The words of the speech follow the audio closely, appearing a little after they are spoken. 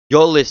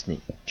You're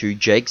listening to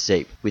Jake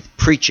Zeep with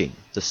Preaching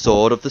the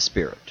Sword of the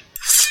Spirit.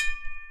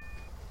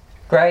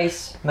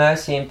 Grace,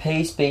 mercy and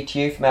peace be to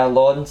you from our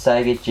Lord and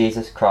Saviour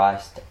Jesus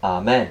Christ.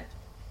 Amen.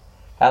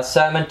 Our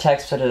sermon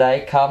text for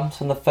today comes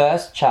from the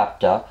first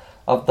chapter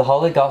of the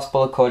Holy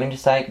Gospel according to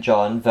St.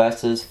 John,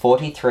 verses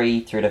 43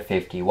 through to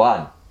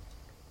 51.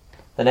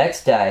 The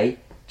next day,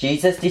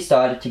 Jesus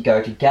decided to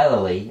go to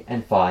Galilee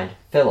and find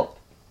Philip.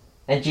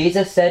 And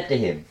Jesus said to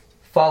him,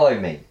 "Follow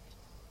me."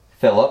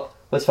 Philip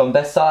was from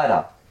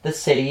Bethsaida, the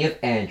city of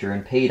Andrew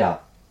and Peter.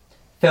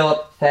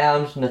 Philip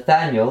found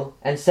Nathanael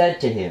and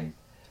said to him,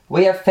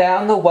 "We have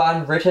found the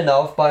one written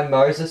of by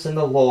Moses in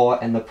the law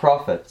and the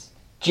prophets,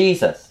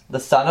 Jesus,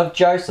 the son of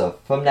Joseph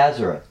from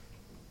Nazareth."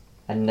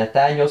 And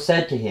Nathanael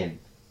said to him,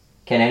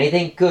 "Can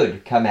anything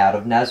good come out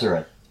of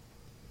Nazareth?"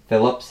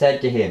 Philip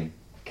said to him,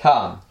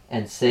 "Come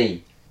and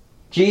see."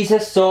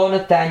 Jesus saw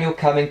Nathanael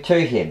coming to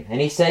him, and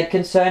he said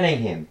concerning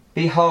him,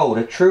 "Behold,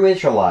 a true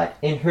Israelite,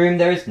 in whom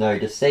there is no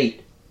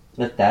deceit."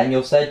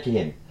 Nathanael said to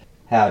him,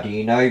 "How do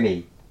you know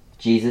me?"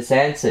 Jesus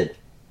answered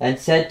and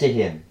said to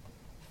him,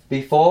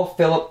 "Before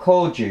Philip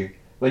called you,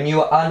 when you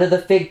were under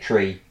the fig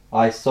tree,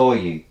 I saw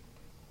you."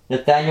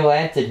 Nathanael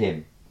answered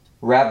him,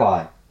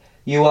 "Rabbi,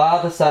 you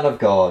are the Son of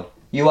God,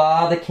 you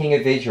are the King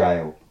of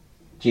Israel."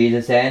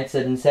 Jesus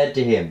answered and said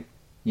to him,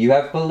 "You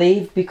have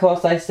believed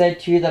because I said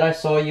to you that I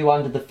saw you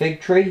under the fig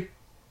tree?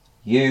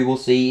 You will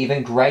see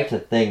even greater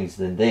things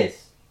than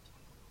this."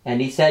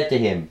 And he said to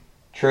him,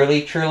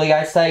 "Truly, truly,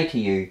 I say to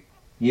you,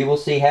 you will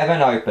see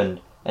heaven opened,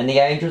 and the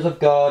angels of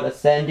God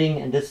ascending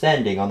and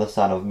descending on the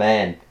Son of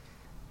Man."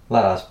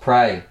 Let us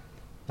pray.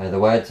 May the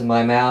words of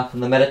my mouth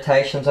and the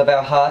meditations of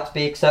our hearts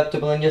be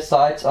acceptable in your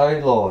sight, O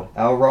Lord,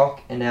 our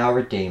rock and our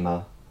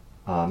Redeemer.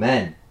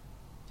 Amen.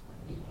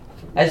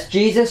 As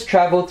Jesus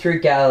travelled through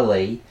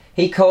Galilee,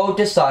 he called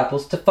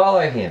disciples to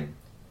follow him.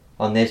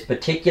 On this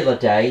particular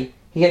day,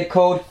 he had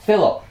called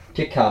Philip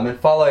to come and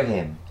follow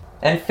him.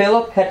 And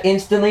Philip had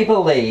instantly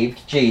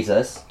believed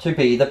Jesus to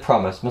be the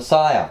promised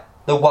Messiah,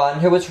 the one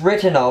who was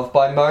written of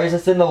by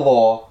Moses in the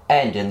law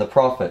and in the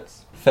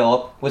prophets.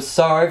 Philip was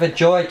so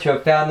overjoyed to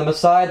have found the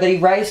Messiah that he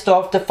raced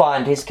off to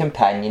find his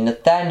companion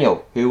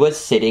Nathanael, who was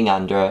sitting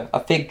under a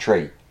fig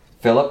tree.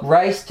 Philip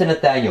raced to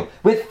Nathanael.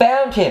 "We've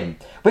found him!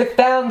 We've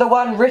found the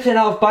one written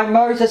of by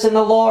Moses in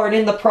the law and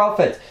in the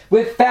prophets!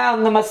 We've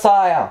found the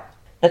Messiah!"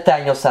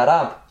 Nathanael sat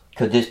up.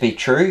 Could this be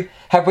true?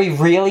 Have we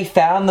really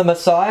found the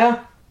Messiah?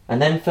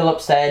 And then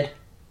Philip said,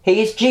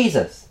 "He is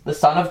Jesus, the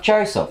son of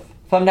Joseph,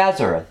 from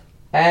Nazareth."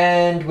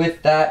 And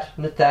with that,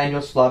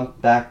 Nathanael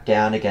slumped back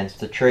down against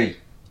the tree.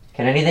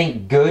 "Can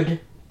anything good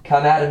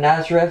come out of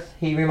Nazareth?"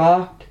 he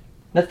remarked.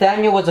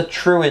 Nathanael was a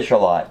true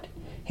Israelite.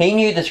 He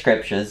knew the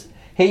scriptures.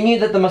 He knew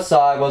that the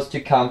Messiah was to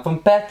come from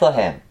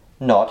Bethlehem,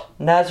 not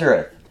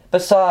Nazareth.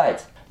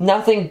 Besides,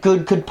 nothing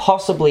good could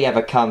possibly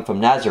ever come from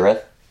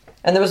Nazareth.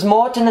 And there was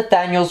more to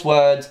Nathanael's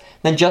words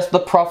than just the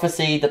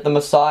prophecy that the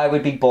Messiah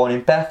would be born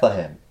in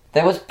Bethlehem.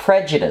 There was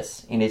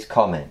prejudice in his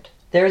comment.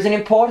 There is an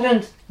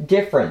important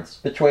difference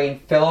between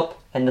Philip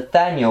and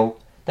Nathanael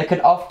that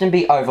could often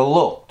be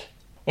overlooked.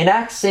 In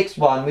Acts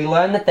 6:1, we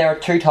learn that there are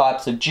two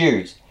types of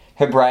Jews,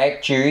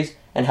 Hebraic Jews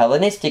and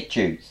Hellenistic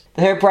Jews.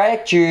 The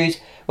Hebraic Jews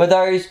were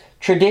those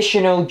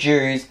traditional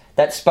Jews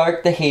that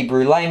spoke the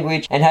Hebrew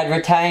language and had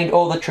retained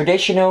all the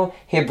traditional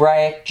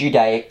Hebraic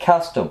Judaic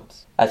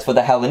customs. As for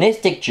the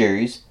Hellenistic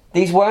Jews,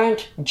 these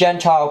weren't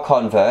Gentile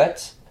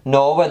converts,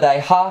 nor were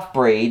they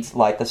half-breeds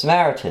like the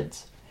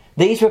Samaritans.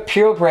 These were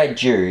purebred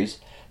Jews,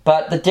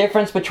 but the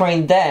difference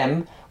between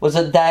them was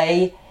that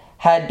they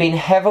had been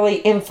heavily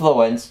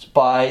influenced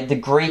by the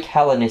Greek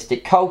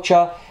Hellenistic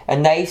culture,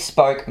 and they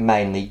spoke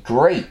mainly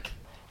Greek.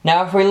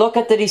 Now, if we look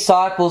at the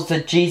disciples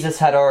that Jesus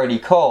had already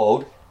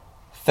called,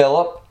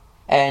 Philip,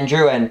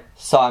 Andrew, and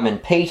Simon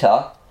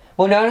Peter,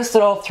 we'll notice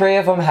that all three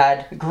of them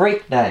had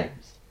Greek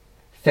names.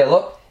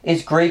 Philip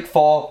is Greek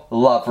for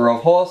lover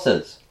of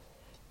horses.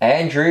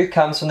 Andrew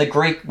comes from the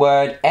Greek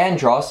word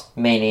andros,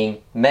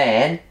 meaning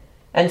man,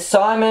 and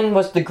Simon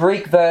was the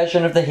Greek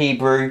version of the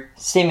Hebrew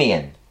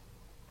Simeon.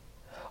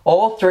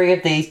 All three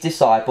of these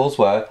disciples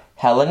were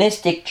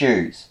Hellenistic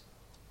Jews,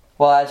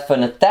 while as for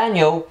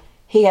Nathanael,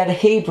 he had a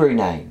Hebrew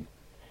name.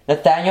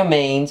 Nathanael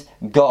means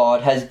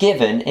God has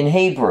given in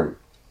Hebrew.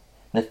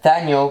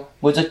 Nathanael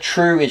was a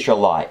true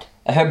Israelite,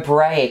 a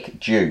Hebraic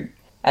Jew,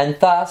 and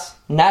thus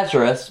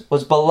Nazareth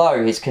was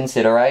below his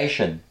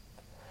consideration.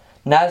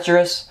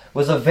 Nazareth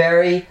was a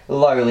very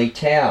lowly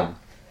town.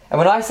 And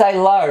when I say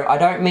low, I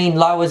don't mean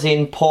low as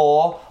in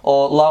poor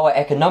or lower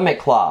economic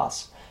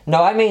class.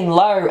 No, I mean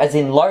low as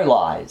in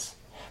low-lies.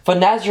 For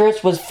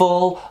Nazareth was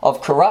full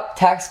of corrupt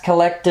tax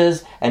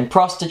collectors and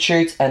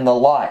prostitutes and the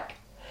like.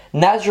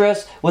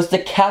 Nazareth was the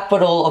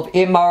capital of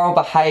immoral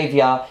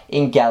behaviour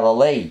in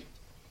Galilee.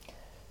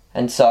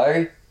 And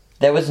so,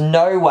 there was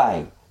no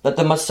way that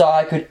the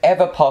Messiah could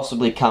ever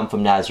possibly come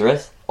from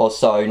Nazareth, or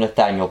so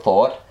Nathanael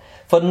thought,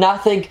 for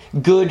nothing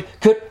good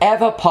could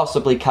ever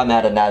possibly come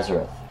out of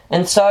Nazareth.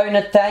 And so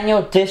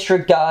Nathanael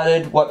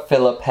disregarded what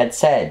Philip had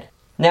said.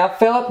 Now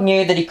Philip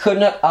knew that he could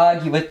not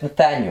argue with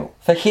Nathanael,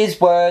 for his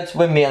words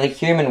were merely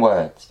human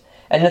words,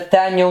 and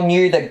Nathanael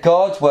knew that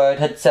God's word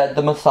had said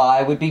the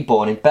Messiah would be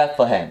born in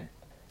Bethlehem.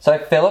 So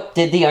Philip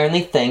did the only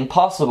thing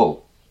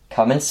possible.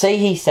 "Come and see,"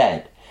 he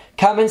said.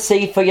 "Come and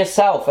see for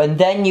yourself, and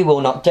then you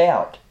will not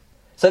doubt."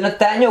 So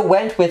Nathanael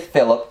went with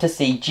Philip to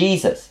see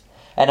Jesus,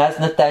 and as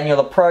Nathanael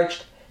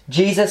approached,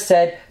 Jesus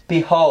said,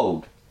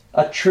 "Behold,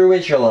 a true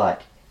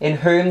Israelite, in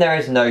whom there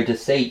is no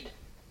deceit."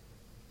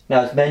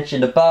 Now, as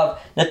mentioned above,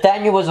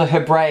 Nathanael was a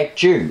Hebraic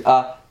Jew,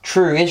 a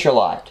true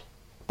Israelite.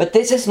 But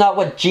this is not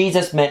what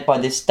Jesus meant by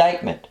this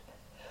statement.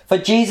 For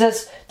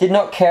Jesus did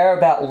not care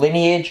about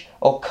lineage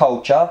or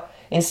culture.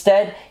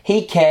 Instead,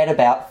 he cared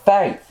about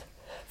faith.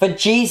 For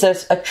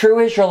Jesus, a true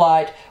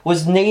Israelite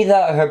was neither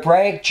a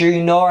Hebraic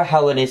Jew nor a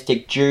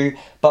Hellenistic Jew,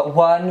 but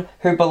one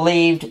who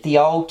believed the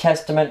Old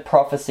Testament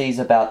prophecies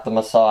about the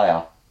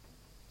Messiah.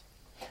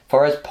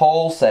 For as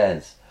Paul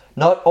says,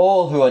 not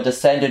all who are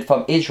descended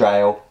from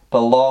Israel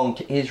belong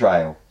to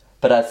Israel.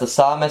 But as the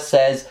psalmist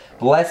says,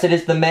 "Blessed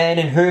is the man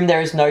in whom there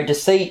is no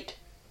deceit."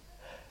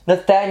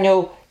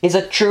 Nathanael is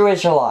a true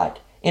Israelite,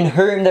 in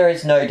whom there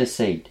is no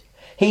deceit.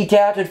 He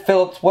doubted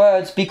Philip's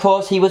words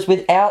because he was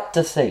without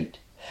deceit.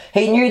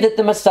 He knew that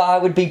the Messiah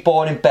would be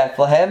born in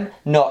Bethlehem,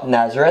 not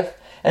Nazareth,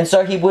 and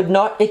so he would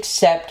not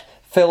accept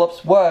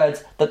Philip's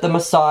words that the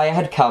Messiah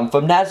had come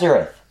from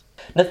Nazareth.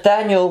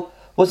 Nathanael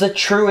was a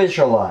true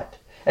Israelite,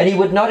 and he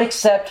would not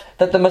accept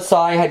that the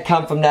Messiah had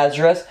come from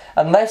Nazareth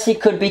unless he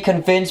could be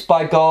convinced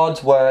by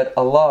God's word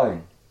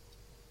alone.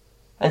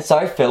 And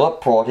so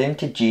Philip brought him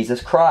to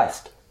Jesus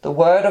Christ, the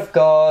Word of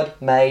God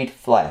made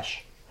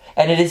flesh.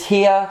 And it is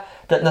here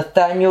that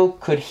Nathanael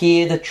could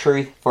hear the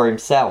truth for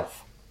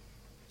himself.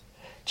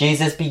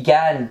 Jesus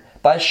began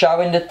by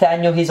showing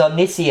Nathanael his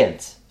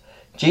omniscience.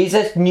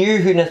 Jesus knew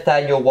who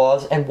Nathanael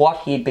was and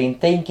what he had been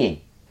thinking.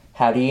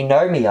 "How do you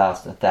know me?"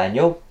 asked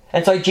Nathanael.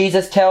 And so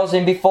Jesus tells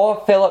him,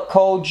 "Before Philip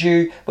called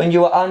you when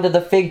you were under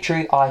the fig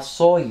tree, I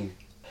saw you."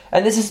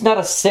 And this is not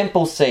a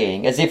simple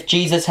seeing, as if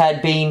Jesus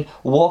had been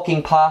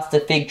walking past the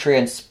fig tree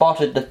and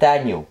spotted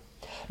Nathanael.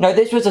 No,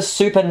 this was a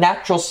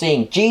supernatural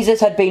seeing. Jesus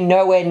had been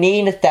nowhere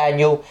near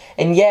Nathanael,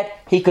 and yet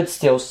he could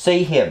still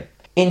see him.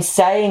 In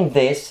saying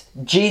this,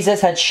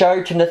 Jesus had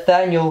shown to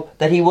Nathanael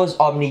that he was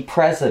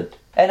omnipresent.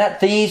 And at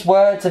these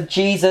words of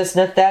Jesus,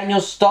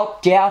 Nathanael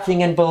stopped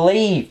doubting and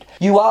believed.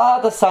 "You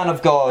are the Son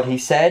of God," he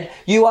said.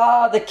 "You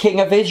are the King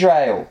of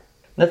Israel."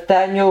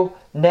 Nathanael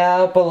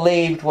now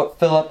believed what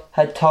Philip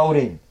had told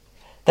him,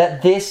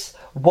 that this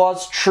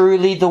was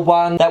truly the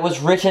one that was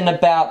written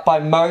about by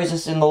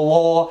Moses in the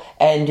law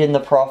and in the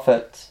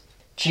prophets.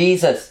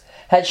 Jesus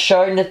had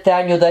shown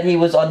Nathanael that he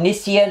was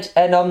omniscient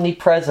and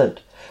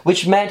omnipresent,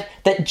 which meant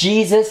that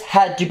Jesus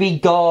had to be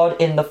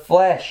God in the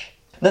flesh.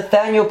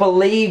 Nathanael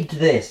believed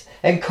this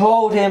and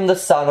called him the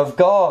Son of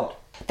God.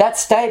 That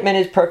statement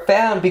is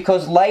profound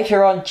because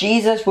later on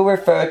Jesus will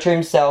refer to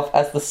himself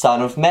as the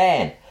Son of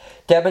Man,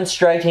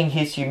 demonstrating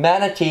his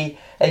humanity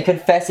and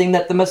confessing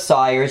that the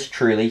Messiah is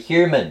truly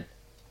human.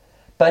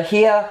 But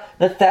here,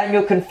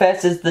 Nathanael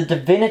confesses the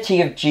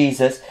divinity of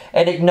Jesus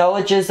and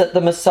acknowledges that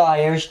the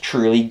Messiah is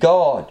truly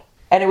God.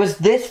 And it was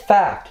this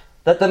fact,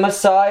 that the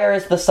Messiah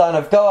is the Son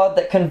of God,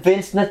 that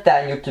convinced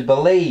Nathanael to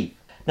believe.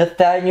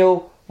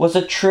 Nathanael was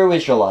a true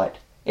Israelite,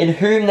 in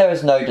whom there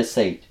was no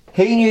deceit.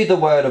 He knew the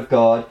Word of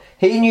God,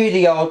 he knew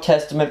the Old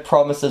Testament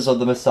promises of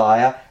the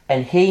Messiah,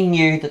 and he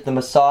knew that the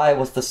Messiah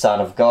was the Son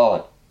of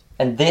God.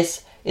 And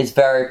this is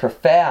very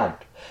profound,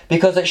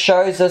 because it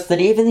shows us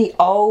that even the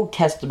Old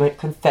Testament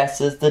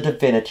confesses the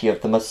divinity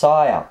of the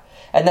Messiah,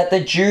 and that the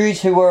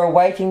Jews who were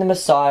awaiting the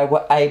Messiah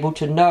were able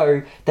to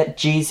know that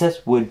Jesus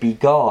would be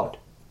God.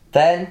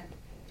 Then,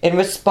 in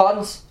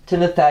response to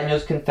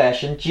Nathanael's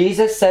confession,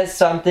 Jesus says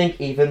something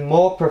even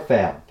more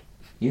profound.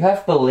 "You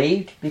have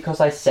believed because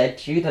I said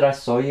to you that I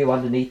saw you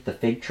underneath the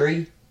fig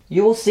tree?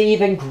 You will see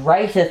even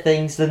greater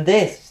things than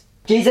this."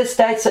 Jesus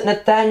states that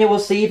Nathanael will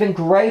see even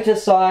greater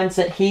signs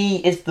that he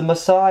is the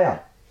Messiah.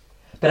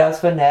 But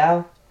as for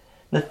now,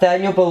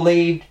 Nathanael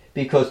believed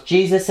because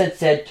Jesus had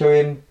said to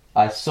him,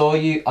 "I saw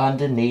you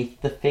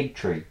underneath the fig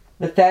tree."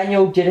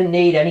 Nathanael didn't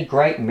need any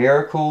great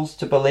miracles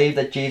to believe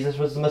that Jesus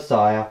was the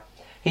Messiah.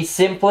 He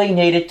simply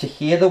needed to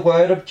hear the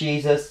word of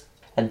Jesus,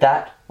 and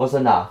that was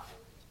enough.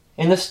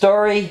 In the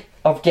story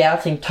of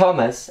doubting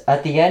Thomas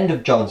at the end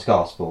of John's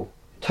Gospel,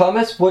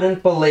 Thomas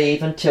wouldn't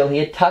believe until he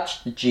had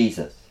touched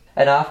Jesus.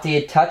 And after he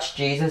had touched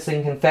Jesus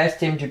and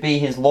confessed him to be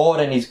his Lord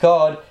and his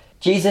God,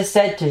 Jesus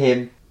said to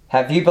him,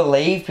 "Have you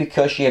believed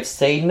because you have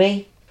seen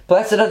me?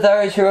 Blessed are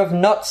those who have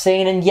not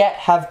seen and yet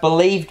have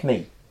believed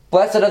me.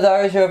 Blessed are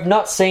those who have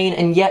not seen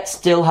and yet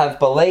still have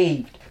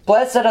believed.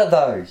 Blessed are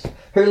those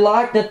who,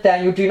 like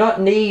Nathanael, do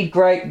not need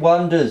great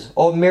wonders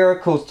or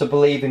miracles to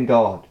believe in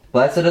God.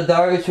 Blessed are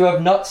those who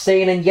have not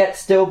seen and yet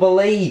still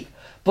believe.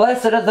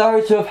 Blessed are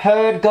those who have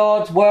heard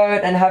God's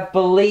word and have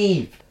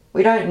believed."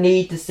 We don't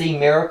need to see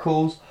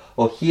miracles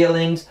or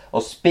healings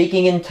or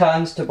speaking in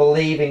tongues to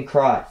believe in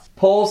Christ.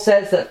 Paul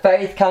says that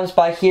faith comes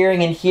by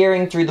hearing and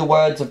hearing through the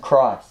words of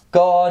Christ.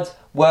 God's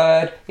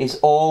word is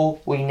all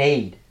we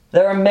need.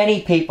 There are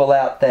many people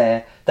out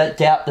there that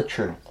doubt the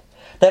truth.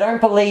 They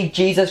don't believe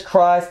Jesus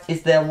Christ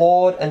is their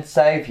Lord and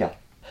Saviour.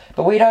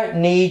 But we don't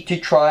need to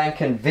try and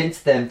convince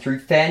them through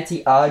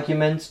fancy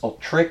arguments or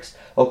tricks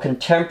or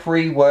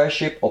contemporary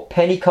worship or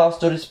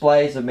Pentecostal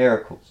displays of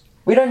miracles.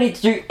 We don't need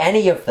to do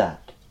any of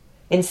that.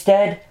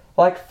 Instead,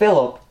 like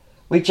Philip,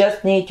 we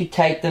just need to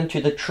take them to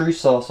the true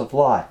source of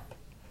life.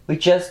 We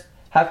just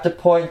have to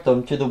point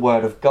them to the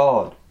Word of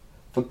God.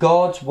 For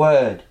God's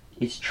Word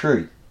is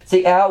truth.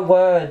 See, our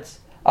words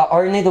are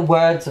only the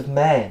words of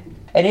man,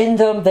 and in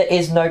them there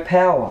is no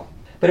power.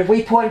 But if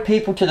we point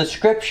people to the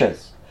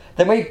Scriptures,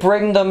 then we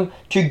bring them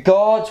to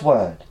God's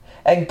Word,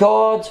 and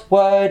God's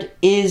Word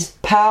is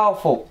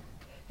powerful.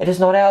 It is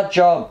not our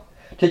job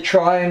to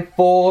try and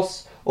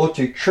force or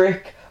to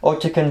trick or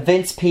to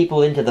convince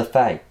people into the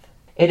faith.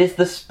 It is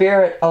the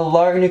Spirit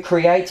alone who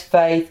creates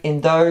faith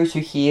in those who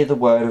hear the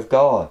Word of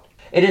God.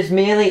 It is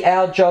merely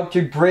our job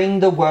to bring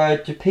the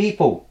Word to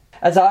people.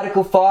 As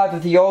Article 5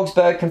 of the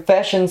Augsburg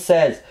Confession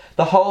says,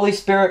 the Holy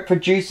Spirit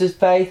produces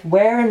faith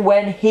where and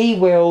when He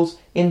wills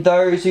in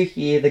those who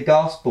hear the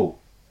Gospel.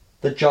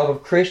 The job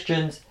of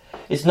Christians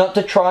is not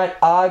to try and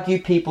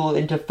argue people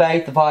into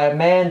faith via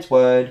man's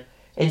word.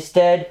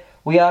 Instead,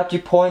 we are to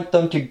point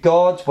them to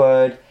God's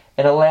Word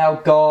and allow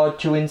God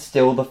to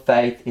instill the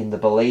faith in the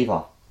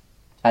believer.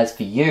 As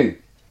for you,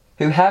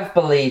 who have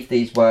believed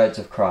these words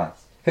of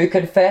Christ, who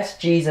confess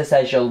Jesus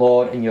as your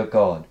Lord and your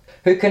God,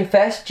 who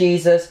confess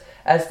Jesus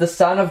as the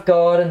Son of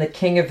God and the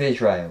King of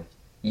Israel,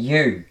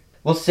 you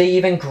will see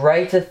even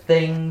greater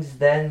things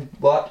than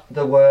what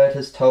the Word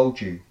has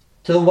told you.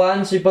 To the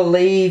ones who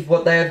believe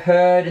what they have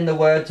heard in the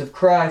words of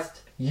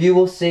Christ, you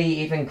will see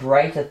even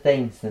greater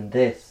things than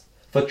this.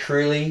 For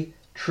truly,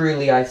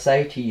 truly I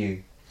say to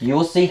you, you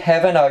will see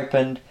heaven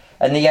opened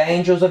and the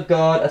angels of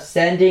God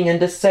ascending and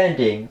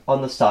descending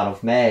on the Son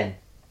of Man.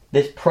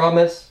 This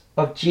promise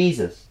of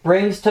Jesus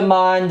brings to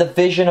mind the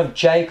vision of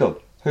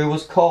Jacob, who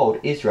was called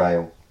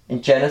Israel.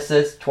 In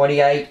Genesis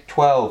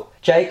 28:12,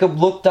 Jacob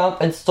looked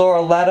up and saw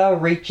a ladder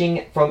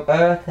reaching from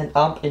earth and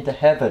up into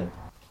heaven,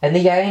 and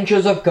the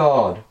angels of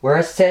God were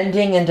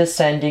ascending and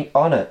descending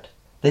on it.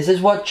 This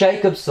is what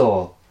Jacob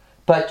saw,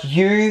 but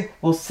you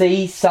will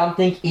see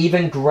something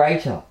even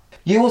greater.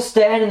 You will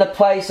stand in the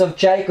place of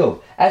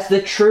Jacob as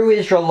the true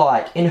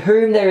Israelite, in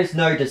whom there is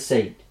no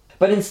deceit.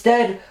 But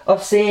instead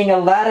of seeing a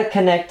ladder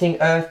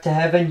connecting earth to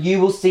heaven, you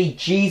will see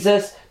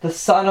Jesus, the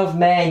Son of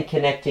Man,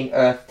 connecting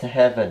earth to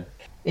heaven.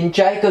 In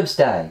Jacob's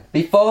day,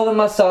 before the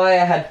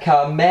Messiah had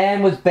come,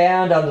 man was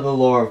bound under the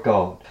law of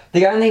God.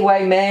 The only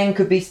way man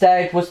could be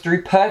saved was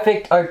through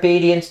perfect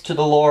obedience to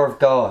the law of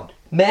God.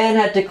 Man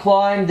had to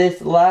climb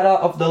this ladder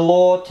of the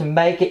law to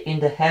make it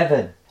into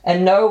heaven,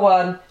 and no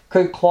one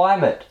could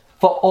climb it,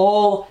 for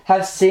all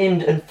have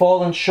sinned and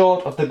fallen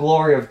short of the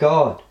glory of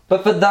God.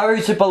 But for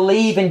those who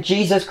believe in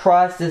Jesus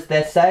Christ as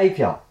their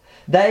Saviour,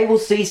 they will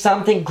see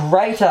something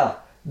greater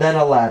than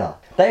a ladder.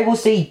 They will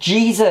see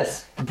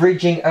Jesus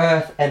bridging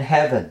earth and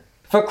heaven.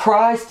 For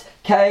Christ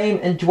came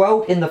and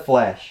dwelt in the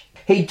flesh.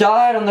 He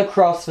died on the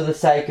cross for the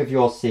sake of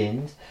your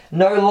sins.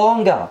 No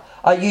longer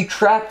are you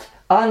trapped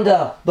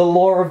under the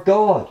law of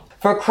God.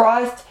 For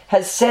Christ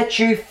has set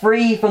you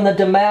free from the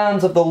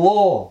demands of the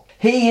law.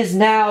 He is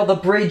now the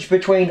bridge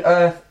between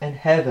earth and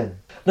heaven.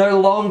 No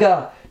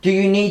longer do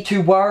you need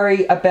to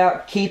worry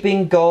about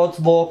keeping God's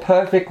law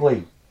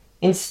perfectly.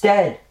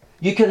 Instead,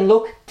 you can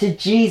look to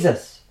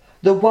Jesus,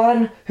 the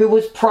one who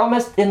was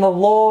promised in the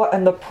law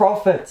and the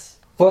prophets.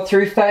 For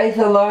through faith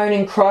alone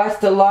in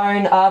Christ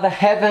alone are the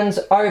heavens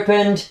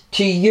opened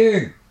to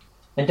you.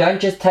 And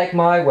don't just take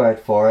my word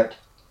for it.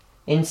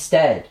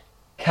 Instead,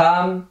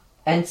 come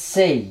and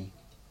see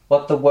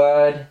what the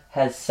Word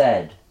has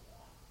said.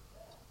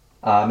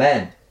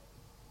 Amen.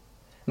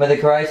 May the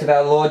grace of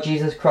our Lord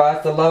Jesus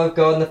Christ, the love of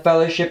God, and the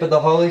fellowship of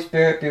the Holy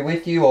Spirit be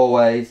with you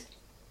always.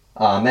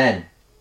 Amen.